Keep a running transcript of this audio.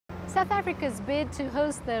South Africa's bid to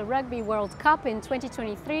host the Rugby World Cup in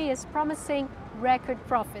 2023 is promising record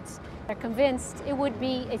profits. They're convinced it would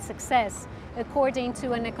be a success. According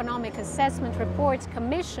to an economic assessment report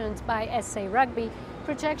commissioned by SA Rugby,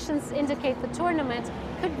 projections indicate the tournament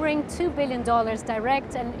could bring $2 billion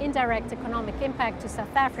direct and indirect economic impact to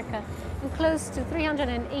South Africa, and close to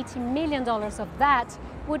 $380 million of that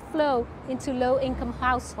would flow into low-income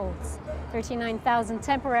households. 39,000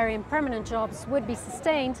 temporary and permanent jobs would be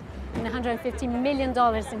sustained, and $150 million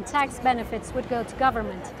in tax benefits would go to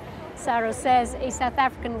government. Cyril says a South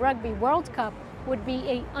African Rugby World Cup would be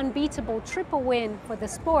an unbeatable triple win for the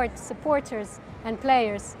sport, supporters and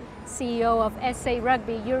players. CEO of SA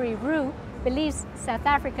Rugby, Yuri Roo, believes South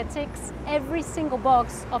Africa ticks every single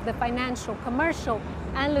box of the financial, commercial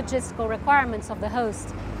and logistical requirements of the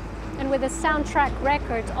host. And with a sound track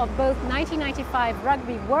record of both 1995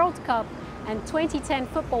 Rugby World Cup and 2010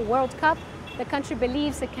 Football World Cup, the country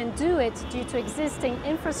believes it can do it due to existing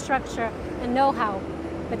infrastructure and know-how.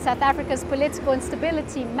 But South Africa's political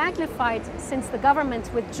instability, magnified since the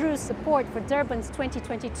government withdrew support for Durban's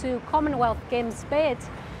 2022 Commonwealth Games bid,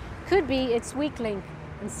 could be its weak link.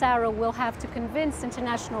 And Cyril will have to convince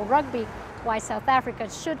international rugby why South Africa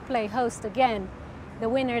should play host again. The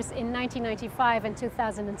winners in 1995 and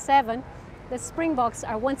 2007, the Springboks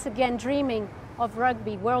are once again dreaming of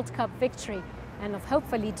Rugby World Cup victory and of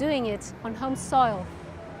hopefully doing it on home soil.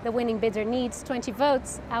 The winning bidder needs 20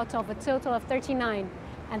 votes out of a total of 39,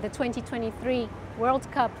 and the 2023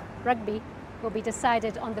 World Cup Rugby will be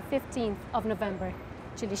decided on the 15th of November.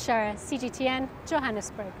 Scheier, CGTN,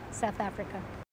 Johannesburg, South Africa.